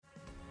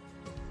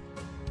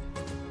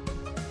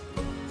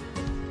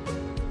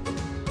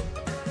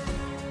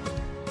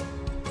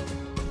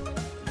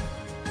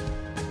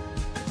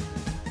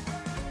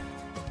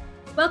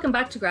Welcome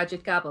back to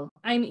Graduate Gabble.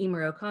 I'm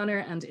Emer O'Connor,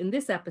 and in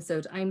this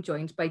episode, I'm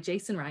joined by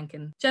Jason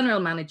Rankin, General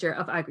Manager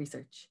of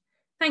AgResearch.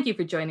 Thank you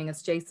for joining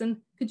us,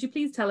 Jason. Could you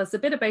please tell us a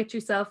bit about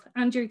yourself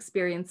and your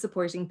experience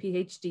supporting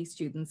PhD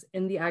students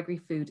in the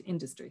agri-food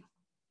industry?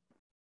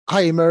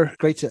 Hi, Emer.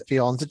 Great to be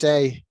on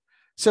today.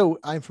 So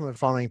I'm from a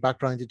farming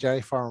background, a dairy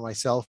farmer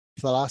myself.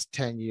 For the last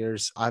 10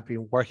 years, I've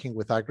been working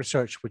with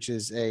AgResearch, which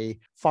is a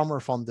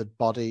farmer-funded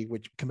body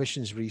which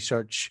commissions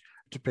research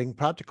to bring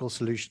practical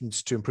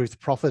solutions to improve the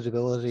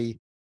profitability,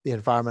 the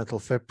environmental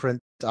footprint,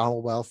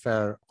 animal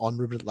welfare on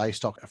ruminant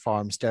livestock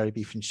farms, dairy,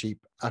 beef and sheep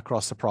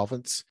across the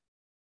province.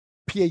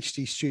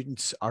 PhD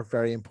students are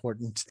very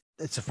important.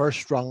 It's the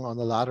first rung on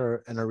the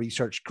ladder in a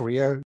research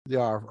career. They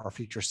are our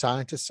future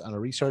scientists and our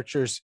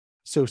researchers.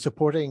 So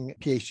supporting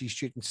PhD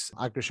students,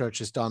 AgResearch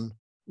has done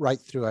right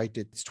throughout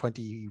its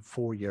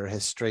 24-year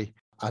history.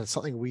 And it's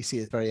something we see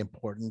as very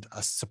important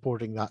as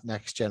supporting that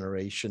next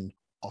generation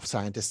of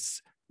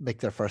scientists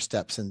make their first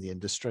steps in the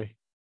industry.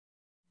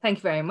 Thank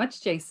you very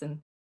much,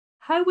 Jason.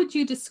 How would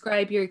you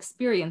describe your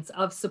experience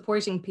of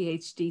supporting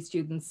PhD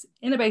students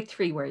in about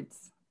 3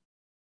 words?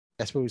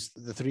 I suppose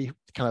the 3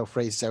 kind of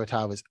phrases I would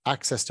have is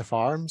access to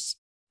farms,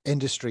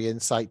 industry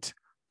insight,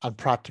 and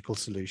practical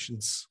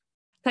solutions.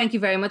 Thank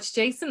you very much,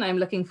 Jason. I'm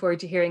looking forward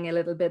to hearing a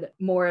little bit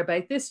more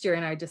about this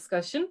during our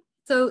discussion.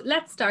 So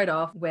let's start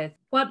off with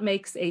what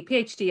makes a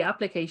PhD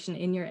application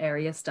in your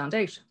area stand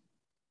out?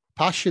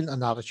 Passion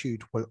and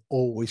attitude will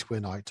always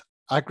win out.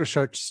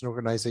 AgResearch is an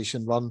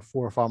organisation run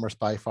for farmers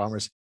by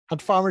farmers,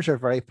 and farmers are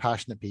very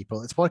passionate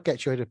people. It's what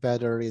gets you out of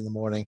bed early in the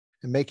morning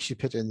and makes you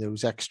put in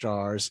those extra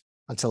hours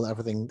until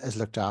everything is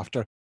looked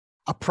after.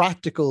 A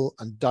practical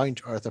and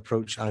down-to-earth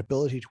approach and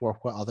ability to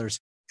work with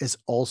others is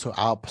also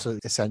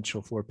absolutely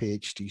essential for a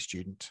PhD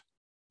student.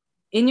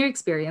 In your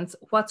experience,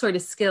 what sort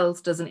of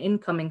skills does an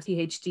incoming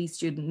PhD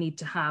student need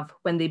to have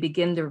when they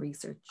begin their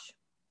research?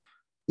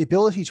 The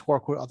ability to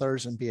work with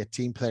others and be a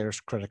team player is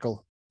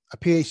critical. A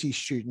PhD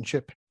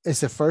studentship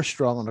is the first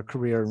rung on a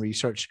career in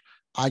research,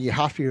 and you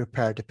have to be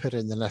prepared to put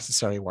in the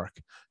necessary work.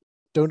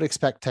 Don't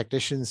expect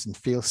technicians and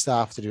field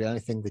staff to do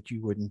anything that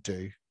you wouldn't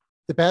do.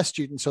 The best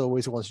students are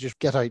always the ones who just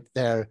get out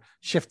there,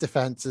 shift the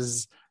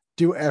fences,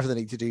 do whatever they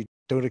need to do.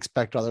 Don't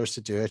expect others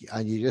to do it.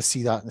 And you just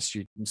see that in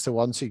students. The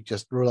ones who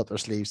just roll up their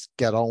sleeves,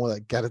 get on with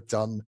it, get it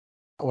done.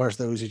 Whereas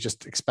those who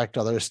just expect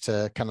others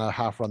to kind of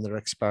half run their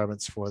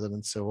experiments for them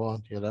and so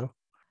on, you know?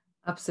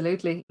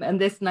 Absolutely. And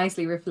this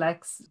nicely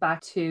reflects back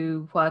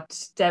to what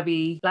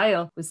Debbie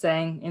Lyle was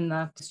saying, in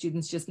that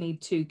students just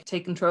need to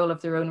take control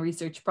of their own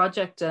research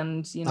project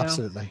and,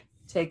 Absolutely.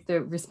 take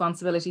the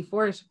responsibility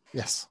for it.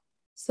 Yes.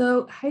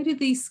 So how do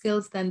these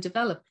skills then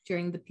develop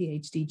during the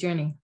PhD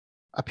journey?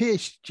 A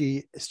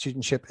PhD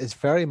studentship is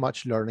very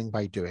much learning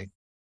by doing.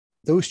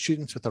 Those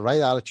students with the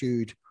right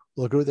attitude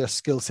will grow their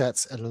skill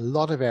sets in a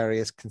lot of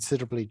areas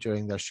considerably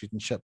during their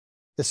studentship.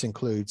 This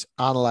includes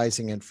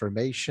analysing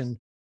information,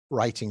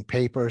 writing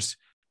papers,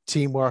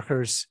 team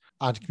workers,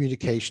 and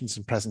communications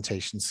and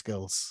presentation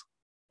skills.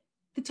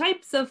 The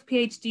types of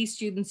PhD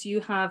students you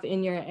have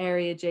in your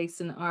area,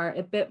 Jason, are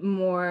a bit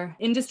more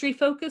industry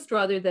focused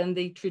rather than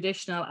the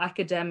traditional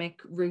academic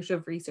route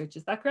of research.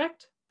 Is that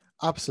correct?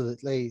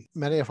 Absolutely.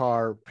 Many of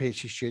our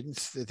PhD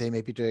students, they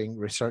may be doing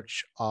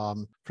research,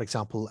 for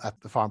example, at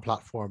the farm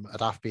platform at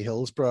AFBI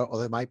Hillsborough,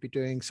 or they might be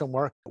doing some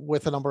work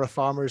with a number of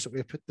farmers that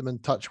we've put them in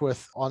touch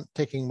with on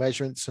taking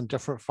measurements on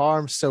different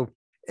farms. So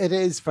it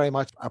is very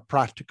much a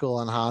practical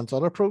and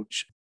hands-on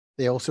approach.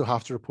 They also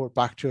have to report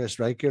back to us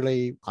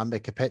regularly and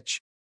make a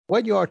pitch.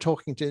 When you are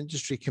talking to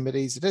industry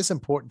committees, it is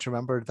important to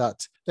remember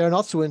that they're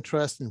not so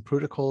interested in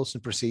protocols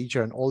and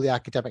procedure and all the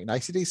academic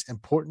niceties,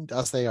 important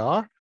as they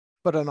are,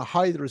 but on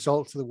how the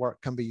results of the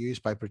work can be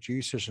used by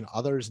producers and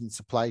others in the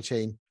supply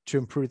chain to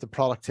improve the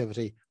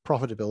productivity,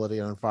 profitability,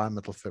 and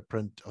environmental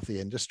footprint of the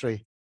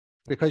industry.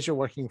 Because you're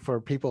working for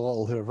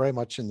people who are very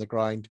much in the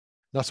ground,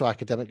 not so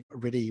academic,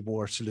 really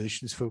more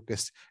solutions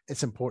focused,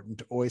 it's important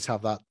to always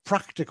have that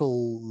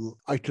practical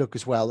outlook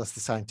as well as the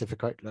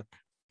scientific outlook.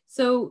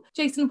 So,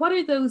 Jason, what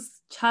are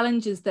those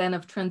challenges then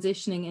of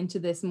transitioning into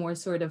this more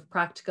sort of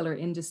practical or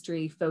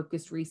industry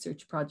focused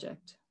research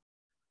project?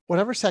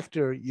 Whatever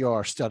sector you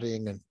are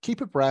studying, and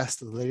keep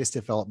abreast of the latest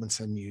developments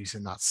and news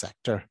in that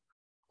sector,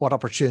 what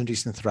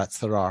opportunities and threats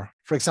there are.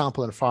 For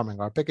example, in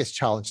farming, our biggest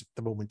challenge at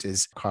the moment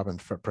is carbon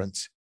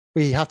footprints.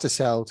 We have to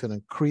sell to an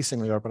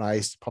increasingly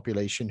urbanized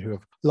population who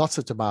have lots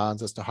of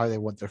demands as to how they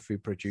want their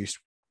food produced.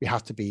 We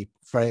have to be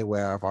very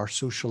aware of our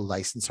social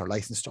license, our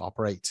license to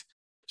operate.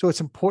 So it's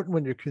important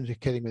when you're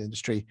communicating with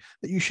industry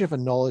that you should have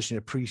a knowledge and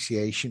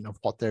appreciation of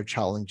what their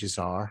challenges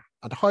are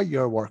and how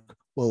your work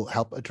will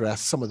help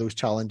address some of those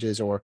challenges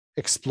or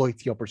exploit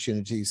the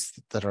opportunities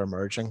that are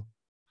emerging.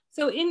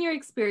 So in your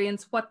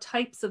experience, what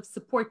types of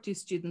support do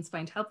students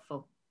find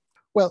helpful?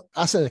 Well,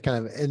 as a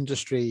kind of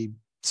industry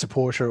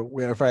supporter,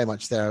 we're very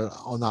much there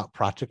on that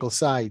practical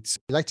side. So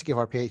we like to give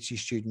our PhD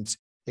students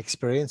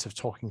experience of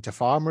talking to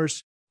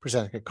farmers,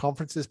 presenting at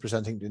conferences,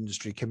 presenting to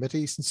industry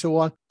committees and so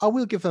on. And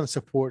we'll give them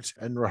support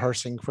in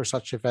rehearsing for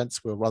such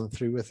events. We'll run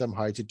through with them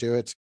how to do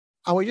it.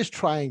 And we just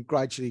try and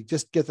gradually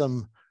just give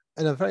them,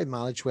 in a very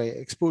managed way,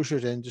 exposure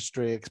to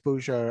industry,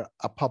 exposure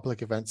at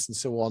public events and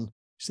so on,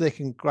 so they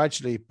can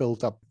gradually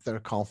build up their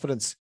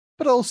confidence.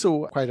 But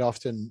also quite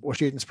often where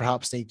students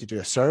perhaps need to do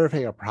a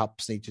survey or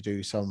perhaps need to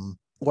do some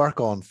work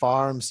on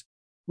farms,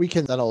 we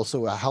can then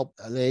also help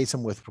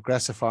liaison with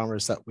progressive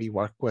farmers that we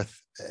work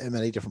with in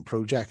many different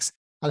projects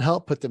and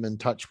help put them in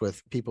touch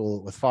with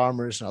people, with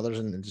farmers and others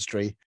in the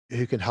industry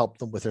who can help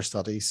them with their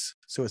studies.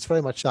 So it's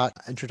very much that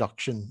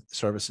introduction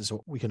services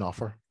we can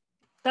offer.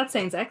 That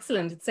sounds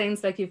excellent. It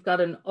sounds like you've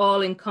got an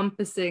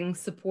all-encompassing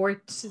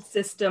support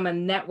system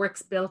and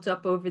networks built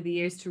up over the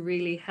years to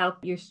really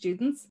help your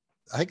students.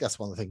 I think that's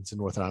one of the things in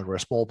Northern Ireland. We're a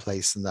small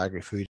place in the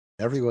agri-food.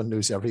 Everyone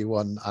knows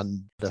everyone,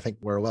 and I think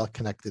we're a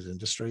well-connected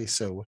industry.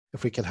 So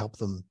if we can help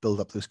them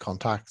build up those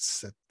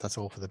contacts, that's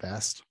all for the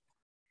best.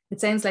 It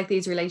sounds like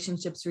these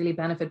relationships really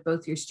benefit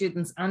both your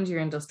students and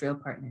your industrial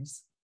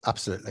partners.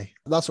 Absolutely.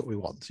 That's what we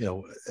want.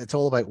 It's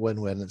all about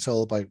win-win. It's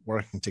all about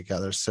working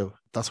together. So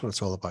that's what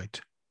it's all about.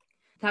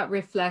 That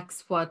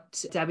reflects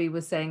what Debbie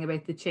was saying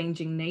about the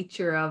changing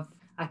nature of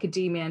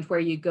academia and where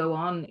you go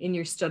on in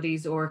your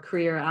studies or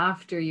career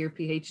after your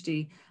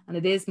PhD. And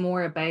it is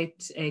more about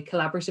a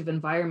collaborative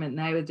environment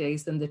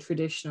nowadays than the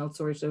traditional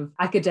sort of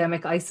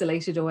academic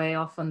isolated away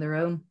off on their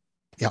own.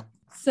 Yeah.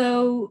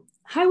 So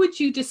how would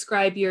you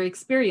describe your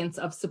experience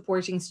of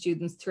supporting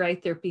students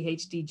throughout their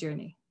PhD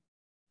journey?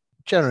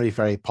 Generally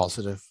very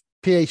positive.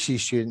 PhD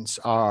students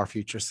are our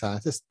future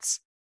scientists.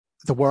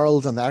 The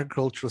world and the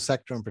agricultural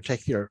sector in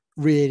particular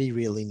really,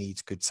 really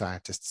needs good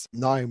scientists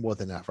now more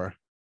than ever.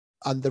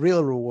 And the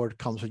real reward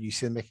comes when you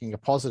see them making a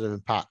positive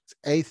impact,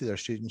 A, through their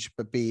studentship,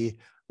 but B,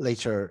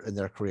 later in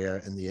their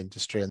career in the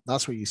industry. And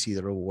that's where you see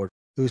the reward.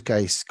 Those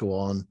guys go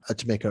on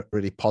to make a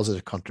really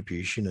positive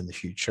contribution in the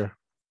future.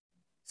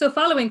 So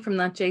following from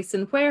that,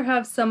 Jason, where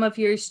have some of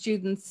your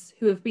students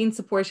who have been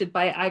supported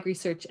by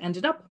AgriSearch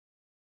ended up?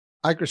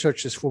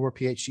 AgriSearch is former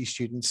PhD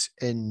students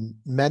in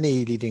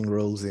many leading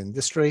roles in the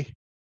industry,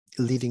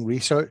 leading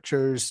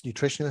researchers,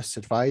 nutritionists,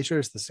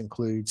 advisors. This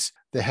includes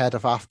the head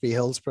of AFBI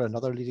Hillsborough,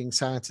 another leading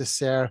scientist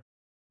there.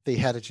 The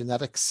head of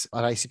genetics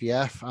at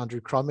ICBF,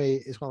 Andrew Crummy,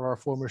 is one of our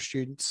former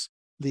students,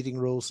 leading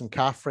roles in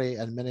CAFRE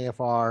and many of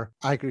our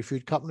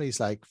agri-food companies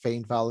like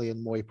Fane Valley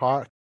and Moy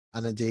Park.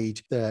 And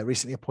indeed, the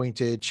recently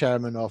appointed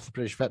chairman of the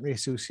British Veterinary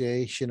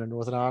Association in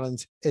Northern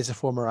Ireland is a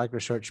former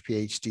AgriSearch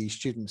PhD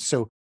student.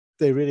 So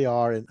they really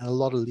are in a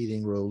lot of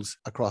leading roles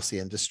across the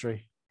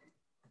industry.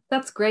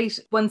 That's great.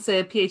 Once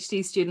a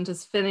PhD student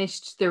has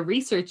finished their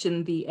research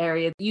in the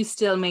area, you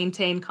still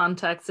maintain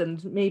contacts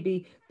and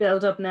maybe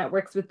build up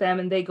networks with them,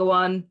 and they go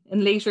on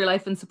in later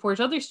life and support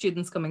other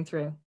students coming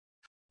through.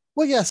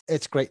 Well, yes,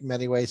 it's great in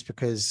many ways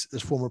because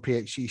there's former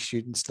PhD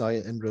students now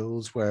in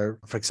roles where,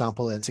 for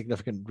example, in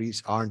significant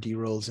R&D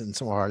roles in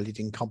some of our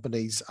leading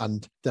companies,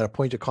 and they're a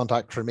point of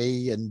contact for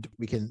me, and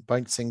we can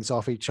bounce things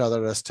off each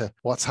other as to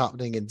what's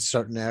happening in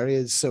certain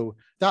areas. So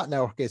that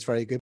network is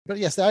very good. But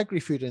yes, the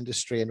agri-food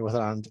industry in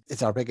Northern Ireland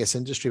is our biggest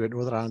industry, but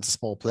Northern Ireland's a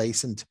small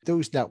place, and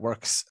those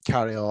networks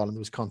carry on and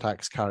those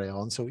contacts carry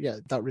on. So yeah,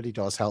 that really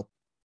does help.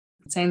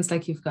 It sounds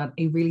like you've got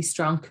a really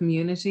strong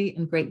community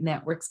and great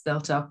networks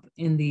built up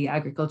in the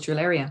agricultural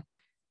area.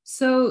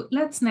 So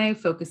let's now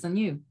focus on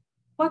you.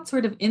 What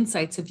sort of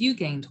insights have you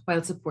gained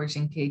while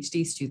supporting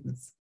PhD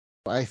students?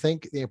 I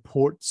think the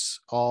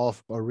importance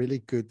of a really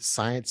good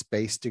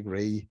science-based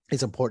degree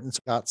is important.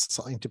 So that's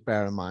something to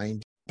bear in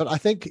mind. But I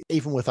think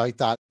even without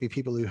that, be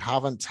people who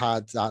haven't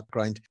had that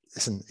ground,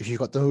 listen, if you've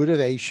got the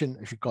motivation,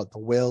 if you've got the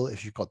will,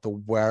 if you've got the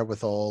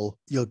wherewithal,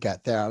 you'll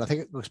get there. And I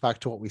think it goes back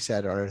to what we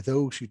said earlier,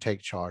 those who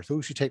take charge,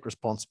 those who take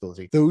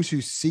responsibility, those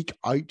who seek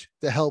out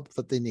the help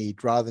that they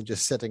need rather than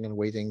just sitting and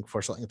waiting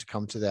for something to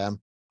come to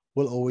them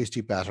will always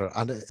do better.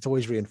 And it's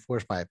always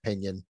reinforced my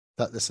opinion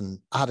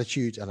that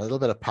attitude and a little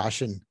bit of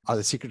passion are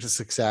the secret to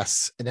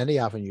success in any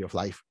avenue of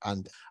life.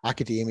 And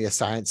academia,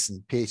 science,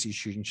 and PhD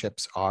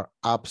studentships are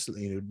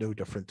absolutely no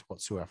different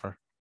whatsoever.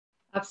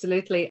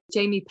 Absolutely.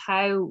 Jamie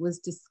Powell was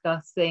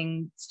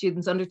discussing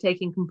students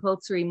undertaking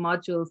compulsory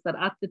modules that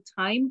at the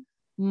time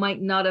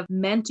might not have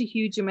meant a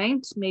huge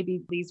amount.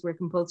 Maybe these were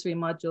compulsory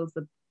modules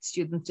that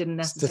students didn't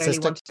necessarily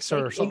want to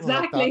take. Or something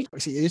exactly. Like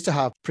that. See, it used to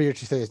have prior to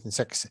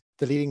 2006,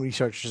 the leading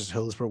researchers at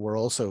Hillsborough were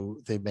also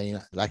the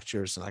main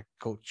lecturers in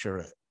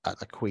agriculture at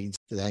the Queen's.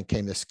 Then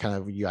came this kind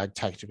of UAG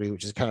Tech degree,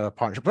 which is kind of a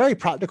partnership, very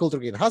practical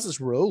degree. It has its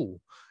role.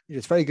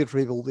 It's very good for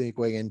people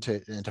going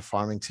into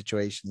farming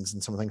situations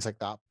and some things like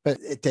that. But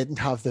it didn't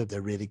have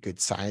the really good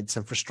science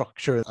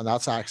infrastructure. And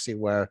that's actually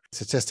where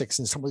statistics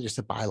and some of just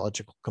the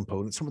biological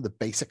components, some of the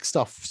basic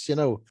stuff,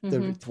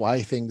 the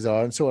why things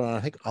are and so on. And I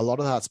think a lot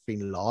of that's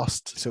been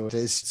lost. So it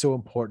is so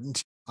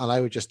important. And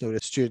I would just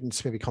notice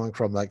students maybe coming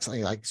from like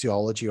something like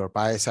zoology or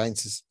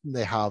biosciences,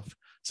 they have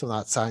some of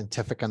that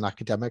scientific and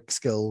academic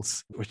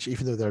skills, which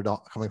even though they're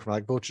not coming from an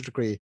agriculture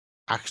degree,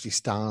 actually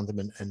stand them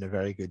in a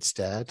very good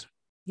stead.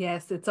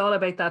 Yes, it's all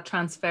about that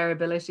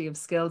transferability of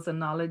skills and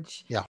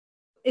knowledge. Yeah.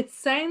 It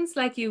sounds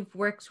like you've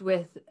worked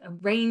with a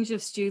range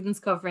of students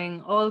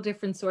covering all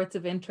different sorts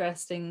of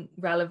interesting,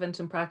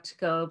 relevant and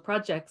practical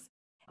projects.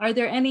 Are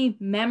there any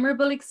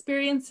memorable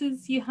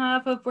experiences you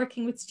have of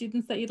working with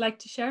students that you'd like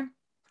to share?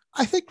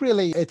 I think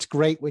really it's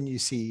great when you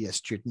see a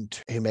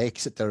student who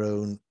makes it their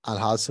own and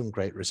has some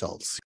great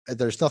results.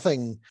 There's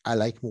nothing I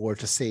like more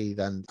to see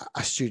than a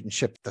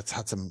studentship that's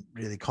had some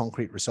really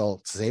concrete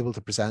results, is able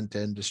to present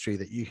to industry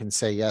that you can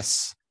say,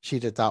 yes, she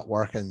did that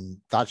work and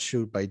that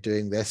showed by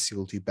doing this,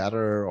 you'll do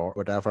better or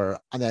whatever.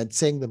 And then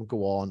seeing them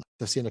go on.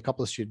 I've seen a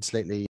couple of students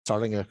lately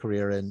starting a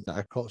career in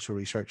agricultural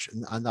research,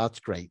 and that's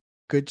great.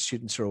 Good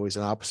students are always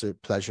an absolute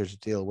pleasure to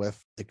deal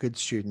with. The good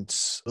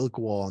students will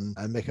go on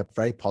and make a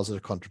very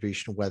positive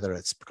contribution, whether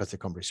it's because they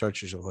become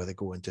researchers or whether they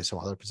go into some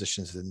other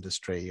positions in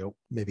industry or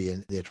maybe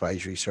in the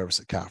advisory service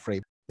at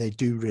CAFRE. They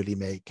do really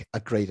make a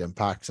great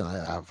impact, and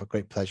I have a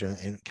great pleasure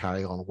in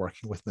carrying on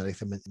working with many of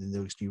them in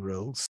those new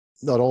roles.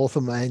 Not all of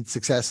them end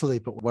successfully,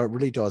 but where it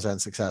really does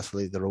end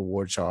successfully, the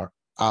rewards are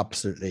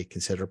absolutely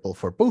considerable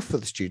for both for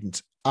the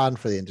students and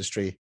for the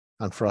industry.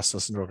 And for us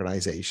as an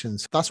organisation.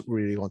 So that's what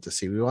we really want to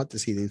see. We want to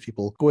see these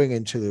people going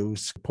into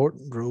those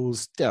important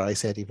roles, dare I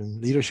say it, even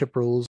leadership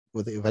roles,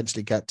 where they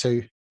eventually get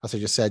to. As I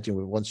just said,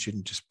 one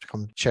student just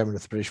become chairman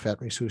of the British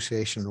Veterinary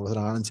Association in Northern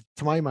Ireland.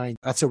 To my mind,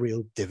 that's a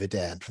real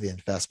dividend for the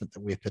investment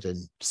that we put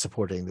in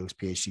supporting those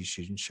PhD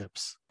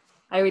studentships.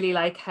 I really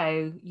like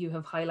how you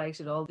have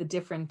highlighted all the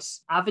different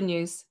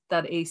avenues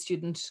that a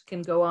student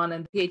can go on,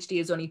 and PhD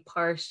is only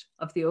part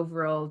of the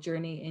overall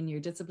journey in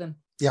your discipline.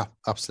 Yeah,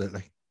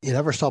 absolutely. You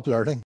never stop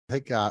learning. I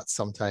think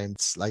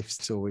sometimes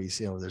life's always,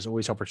 there's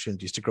always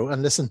opportunities to grow.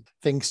 And listen,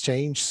 things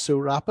change so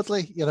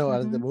rapidly, and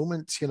at the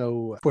moment,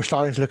 we're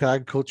starting to look at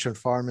agriculture and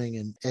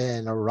farming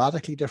in a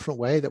radically different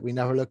way that we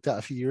never looked at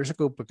a few years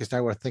ago, because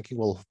now we're thinking,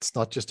 well, it's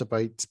not just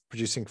about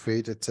producing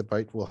food. It's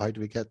about, well, how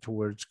do we get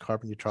towards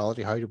carbon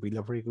neutrality? How do we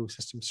deliver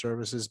ecosystem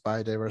services,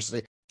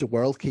 biodiversity? The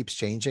world keeps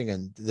changing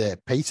and the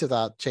pace of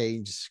that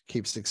change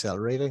keeps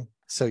accelerating.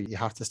 So you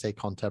have to stay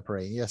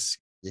contemporaneous.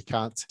 You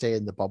can't stay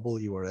in the bubble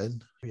you were in.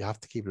 You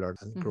have to keep learning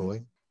and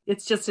growing.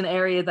 It's just an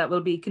area that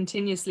will be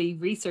continuously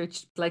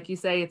researched. Like you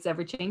say, it's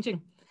ever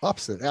changing.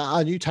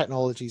 Absolutely. New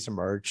technologies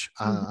emerge,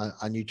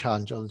 and new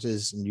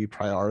challenges and new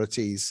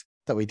priorities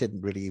that we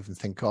didn't really even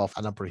think of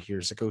a number of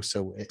years ago.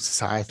 So it's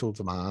societal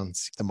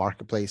demands, the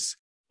marketplace,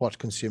 what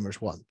consumers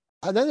want.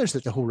 And then there's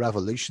the whole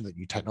revolution that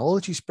new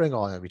technologies bring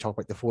on. And we talk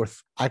about the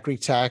fourth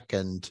agri-tech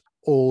and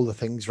all the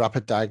things,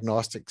 rapid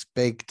diagnostics,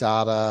 big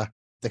data,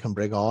 they can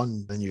bring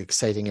on the new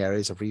exciting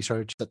areas of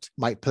research that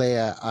might play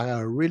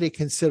a really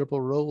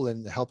considerable role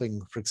in helping,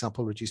 for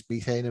example, reduce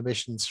methane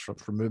emissions from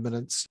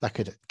ruminants. That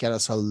could get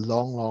us a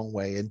long, long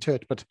way into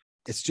it. But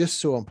it's just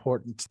so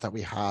important that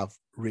we have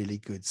really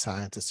good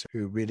scientists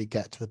who really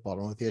get to the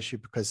bottom of the issue,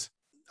 because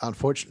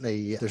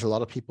unfortunately, there's a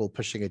lot of people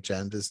pushing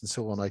agendas and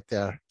so on out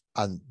there.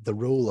 And the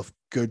role of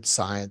good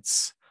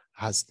science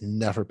has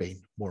never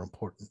been more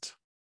important.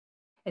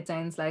 It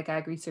sounds like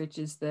ag research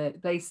is the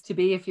place to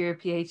be if you're a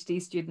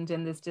PhD student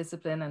in this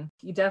discipline, and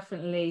you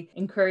definitely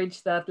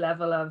encourage that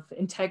level of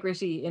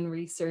integrity in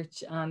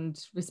research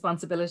and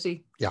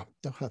responsibility. Yeah,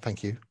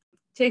 thank you.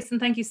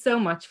 Jason, thank you so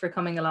much for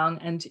coming along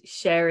and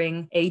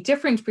sharing a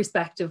different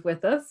perspective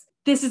with us.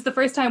 This is the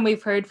first time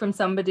we've heard from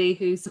somebody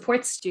who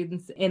supports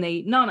students in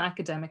a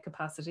non-academic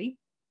capacity.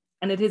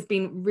 And it has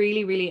been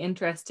really, really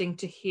interesting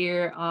to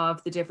hear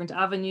of the different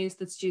avenues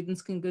that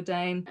students can go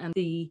down and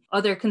the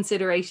other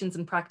considerations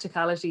and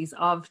practicalities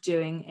of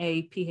doing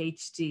a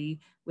PhD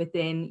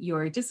within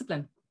your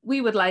discipline.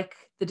 We would like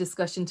the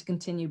discussion to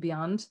continue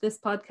beyond this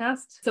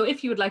podcast. So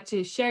if you would like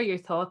to share your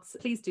thoughts,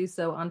 please do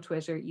so on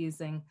Twitter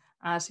using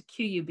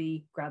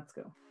 @QUB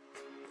Gradsco.